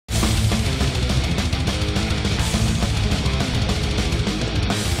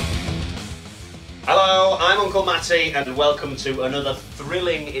Uncle Matty, and welcome to another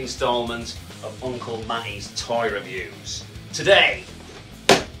thrilling instalment of Uncle Matty's Toy Reviews. Today,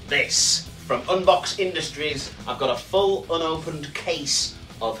 this, from Unbox Industries, I've got a full unopened case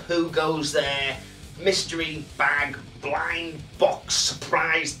of Who Goes There mystery bag blind box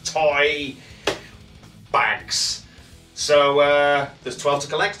surprise toy bags. So there's 12 to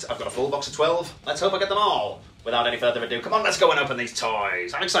collect. I've got a full box of 12. Let's hope I get them all. Without any further ado, come on, let's go and open these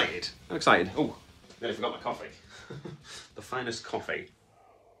toys. I'm excited. I'm excited. Oh, nearly forgot my coffee. The finest coffee.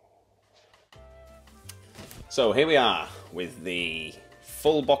 So here we are with the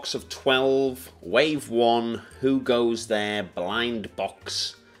full box of 12 Wave 1 Who Goes There blind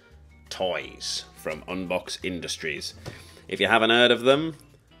box toys from Unbox Industries. If you haven't heard of them,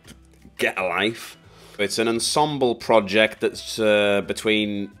 get a life. It's an ensemble project that's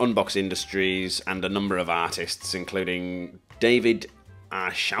between Unbox Industries and a number of artists, including David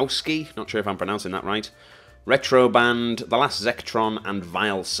Arshawsky, not sure if I'm pronouncing that right, Retroband, the Last Zectron and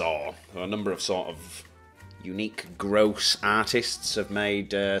Vilesore. A number of sort of unique, gross artists have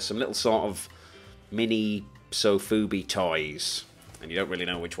made some little sort of mini Sofubi toys, and you don't really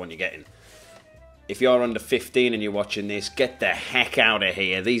know which one you're getting. If you're under 15 and you're watching this, get the heck out of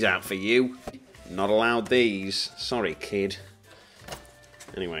here. These aren't for you. Not allowed these. Sorry, kid.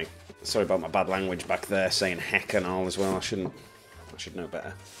 Anyway, sorry about my bad language back there, saying heck and all as well. I should know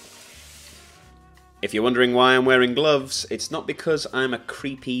better. If you're wondering why I'm wearing gloves, it's not because I'm a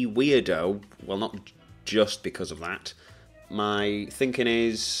creepy weirdo. Well, not just because of that. My thinking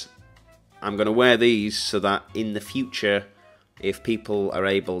is I'm going to wear these so that in the future, if people are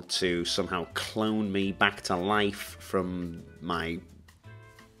able to somehow clone me back to life from my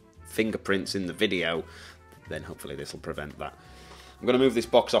fingerprints in the video, then hopefully this will prevent that. I'm going to move this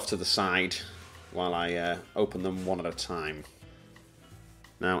box off to the side while I open them one at a time.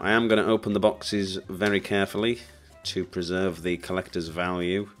 Now I am going to open the boxes very carefully to preserve the collector's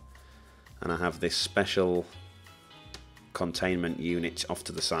value, and I have this special containment unit off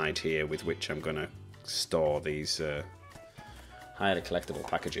to the side here with which I'm going to store these highly collectible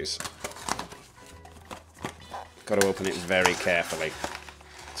packages. Got to open it very carefully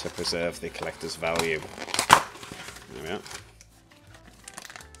to preserve the collector's value. There we are.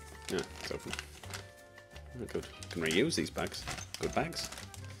 Yeah, it's open. Oh, good. Can reuse these bags. Good bags.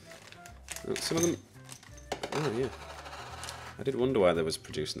 Oh, some of them. Oh yeah. I did wonder why they was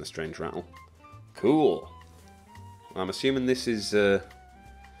producing the strange rattle. Cool. I'm assuming this is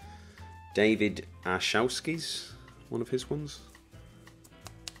David Arshawsky's, one of his ones.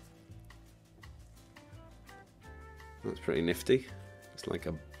 That's pretty nifty. It's like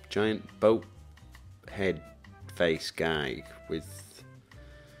a giant boat head face guy with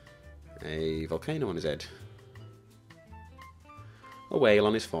a volcano on his head. A whale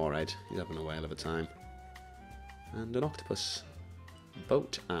on his forehead. He's having a whale of a time. And an octopus.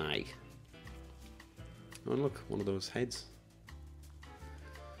 Boat eye. Oh, and look, one of those heads.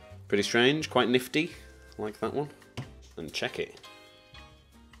 Pretty strange, quite nifty. I like that one. And check it.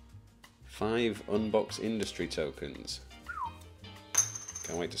 5 Unbox Industry tokens.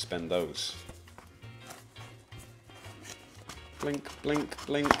 Can't wait to spend those. Blink, blink,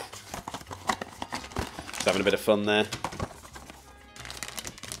 blink. Just having a bit of fun there.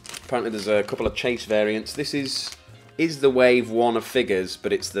 Apparently there's a couple of chase variants. This is the Wave 1 of figures,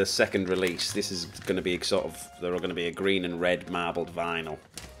 but it's the second release. This is going to be sort of, they're all going to be a green and red marbled vinyl.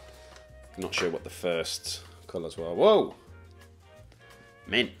 I'm not sure what the first colours were. Whoa!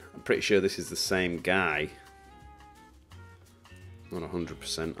 Mint. I'm pretty sure this is the same guy. Not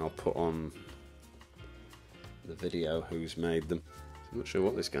 100%. I'll put on the video who's made them. I'm not sure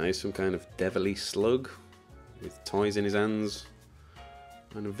what this guy is. Some kind of devilly slug with toys in his hands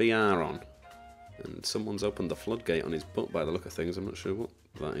and a VR on. And someone's opened the floodgate on his butt by the look of things. I'm not sure what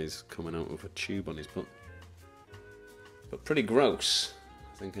that is coming out of a tube on his butt. But pretty gross.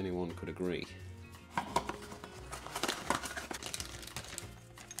 I think anyone could agree.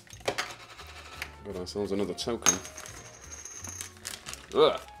 Got ourselves another token.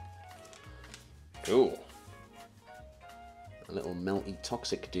 Ugh. Cool. A little melty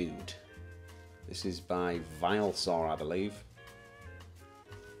toxic dude. This is by Vilesore, I believe.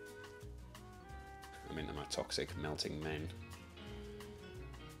 I'm into my toxic melting men.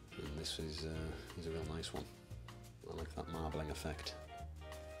 And this is a real nice one. I like that marbling effect.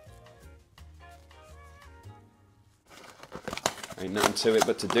 Ain't nothing to it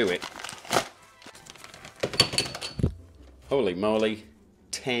but to do it. Holy moly,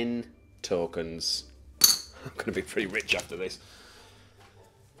 10 tokens. I'm going to be pretty rich after this.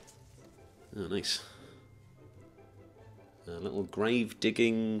 Oh, nice. A little grave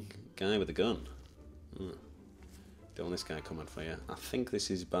digging guy with a gun. Oh, Don't want this guy coming for you. I think this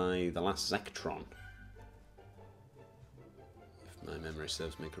is by the Last Zectron, if my memory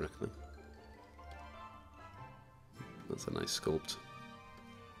serves me correctly. That's a nice sculpt.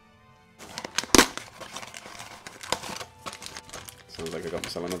 Sounds like I got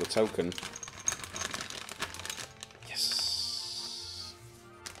myself another token. Yes!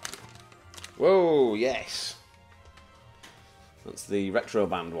 Whoa, yes! That's the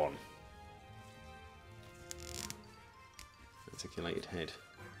Retroband one. Articulated head.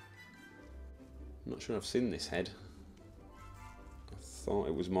 I'm not sure I've seen this head. I thought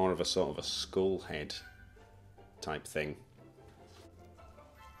it was more of a sort of a skull head type thing.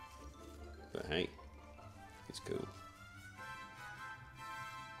 But hey, it's cool.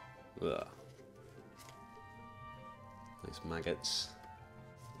 Ugh. Nice maggots.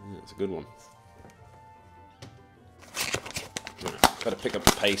 Yeah, it's a good one. Better pick up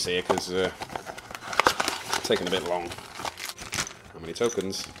the pace here because it's taking a bit long. How many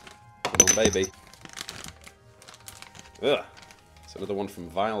tokens? Come on, baby. Ugh. It's another one from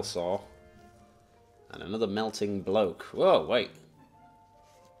Vilesore. And another melting bloke. Whoa, wait.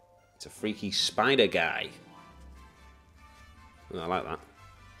 It's a freaky spider guy. Oh, I like that.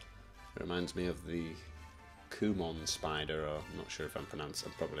 It reminds me of the Kumon spider, or I'm not sure if I'm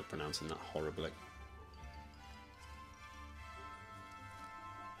probably pronouncing that horribly.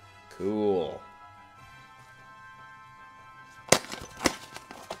 Cool.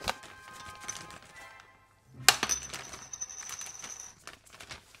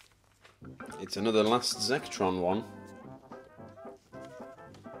 It's another Last Zectron one.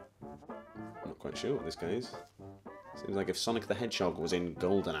 Not quite sure what this guy is. Seems like if Sonic the Hedgehog was in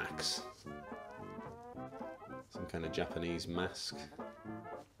Golden Axe. Some kind of Japanese mask.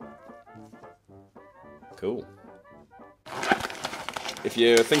 Cool. If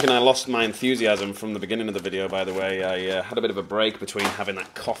you're thinking I lost my enthusiasm from the beginning of the video, by the way, I had a bit of a break between having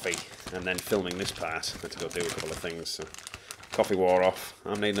that coffee and then filming this part. I had to go do a couple of things. So coffee wore off.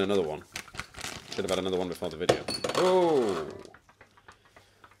 I'm needing another one. Should have had another one before the video. Oh!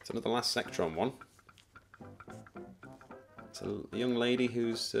 It's another Last Zectron one. It's a young lady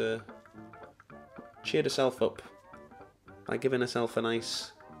who's cheered herself up by giving herself a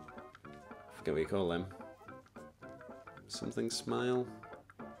nice, I forget what you call them, something smile.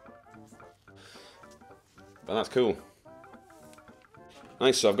 But that's cool.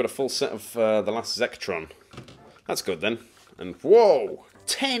 Nice, so I've got a full set of the Last Zectron. That's good then. And whoa!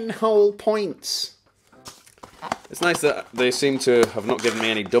 10 whole points! It's nice that they seem to have not given me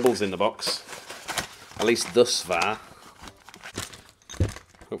any doubles in the box. At least thus far.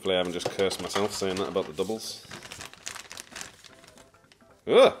 Hopefully I haven't just cursed myself saying that about the doubles.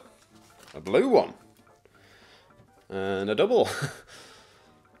 Ugh! A blue one. And a double.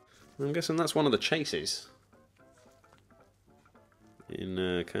 I'm guessing that's one of the chases.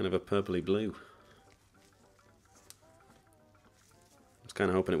 In kind of a purpley blue. I was kind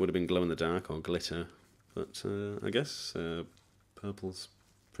of hoping it would have been glow in the dark or glitter. But I guess purple's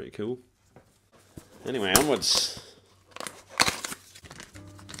pretty cool. Anyway, onwards.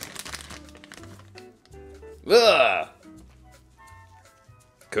 Ugh!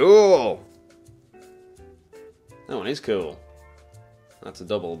 Cool! That one is cool. That's a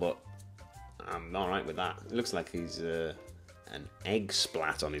double, but I'm alright with that. It looks like he's an egg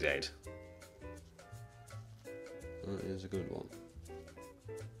splat on his head. That is a good one.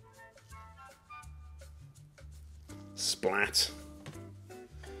 Splat.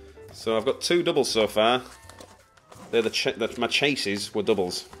 So I've got 2 doubles so far. They're my chases were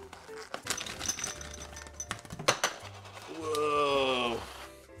doubles. Whoa!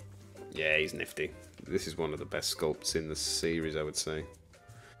 Yeah, he's nifty. This is one of the best sculpts in the series, I would say.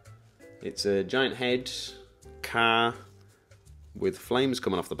 It's a giant head, car, with flames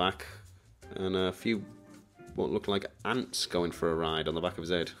coming off the back, and a few what look like ants going for a ride on the back of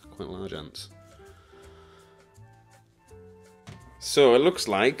his head. Quite large ants. So it looks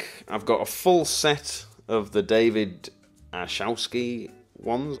like I've got a full set of the David Arshawsky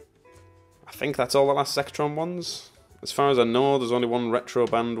ones. I think that's all the Last Zectron ones. As far as I know, there's only one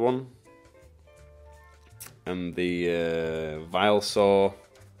Retroband one. And the Vilesore,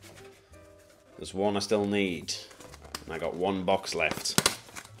 there's one I still need. And I got 1 box left.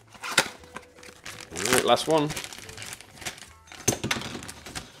 Alright, last one.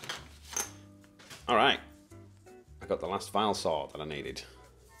 Alright. I got the last Vilesore that I needed.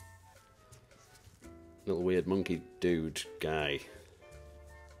 Little weird monkey dude guy.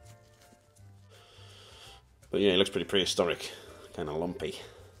 But yeah, he looks pretty prehistoric. Kind of lumpy.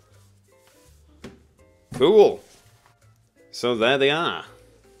 Cool! So there they are.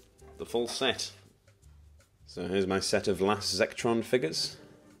 The full set. So here's my set of Last Zectron figures.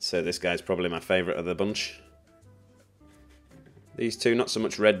 So this guy's probably my favourite of the bunch. These two, not so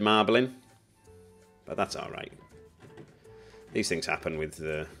much red marbling, but that's alright. These things happen with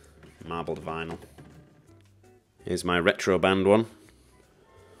the marbled vinyl. Here's my Retroband one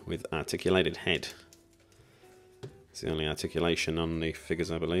with articulated head. It's the only articulation on the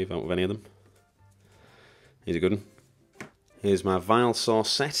figures, I believe, out of any of them. Here's a good one. Here's my Vilesore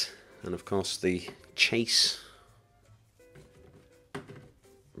set, and of course the Chase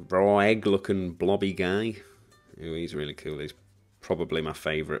raw egg looking blobby guy. Ooh, he's really cool. He's probably my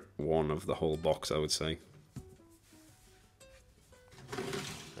favourite one of the whole box, I would say.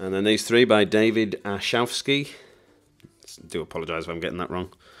 And then these three by David Arshawsky. I do apologise if I'm getting that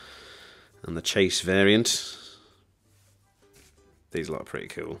wrong. And the Chase variant. These lot are pretty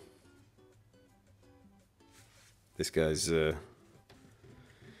cool. This guy's he's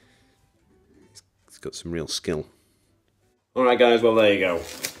got some real skill. Alright guys, well there you go.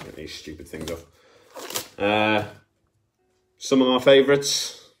 Get these stupid things off. Some of my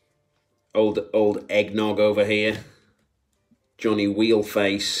favourites. Old Eggnog over here. Johnny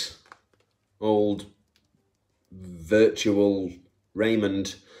Wheelface. Old Virtual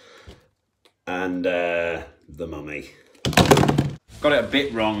Raymond. And the Mummy. Got it a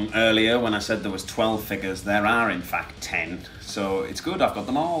bit wrong earlier when I said there was 12 figures. There are in fact 10. So it's good, I've got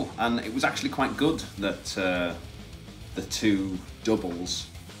them all. And it was actually quite good that the two doubles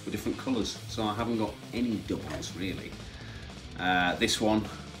were different colours, so I haven't got any doubles really. This one,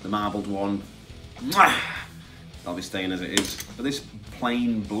 the marbled one, I'll be staying as it is. But this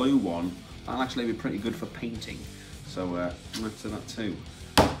plain blue one, that'll actually be pretty good for painting, so let's do that too.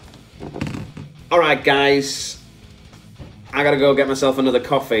 Alright guys, I gotta go get myself another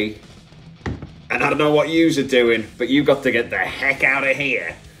coffee, and I don't know what yous are doing, but you got to get the heck out of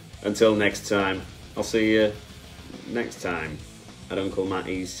here. Until next time, I'll see you next time at Uncle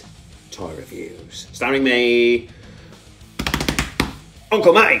Matty's Toy Reviews. Starring me,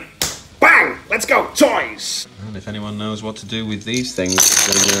 Uncle Matty. Bang! Let's go, toys! And if anyone knows what to do with these things,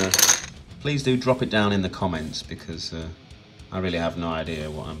 then please do drop it down in the comments, because I really have no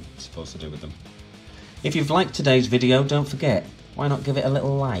idea what I'm supposed to do with them. If you've liked today's video, don't forget, why not give it a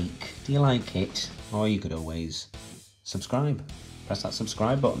little like? Do you like it? Or you could always subscribe. Press that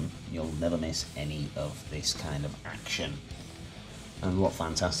subscribe button. You'll never miss any of this kind of action. And what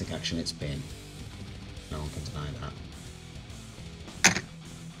fantastic action it's been. No one can deny that.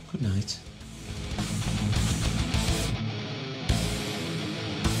 Good night.